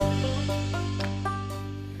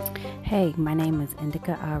Hey, my name is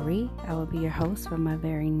Indica Ari. I will be your host for my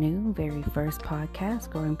very first podcast,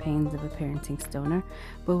 Growing Pains of a Parenting Stoner,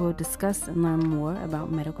 where we'll discuss and learn more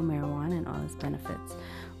about medical marijuana and all its benefits.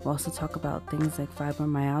 We'll also talk about things like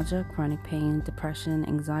fibromyalgia, chronic pain, depression,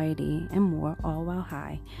 anxiety, and more, all while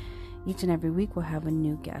high. Each and every week we'll have a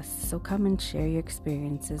new guest, so come and share your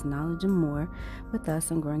experiences, knowledge, and more with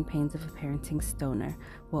us on Growing Pains of a Parenting Stoner.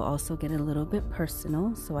 We'll also get a little bit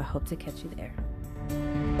personal, so I hope to catch you there.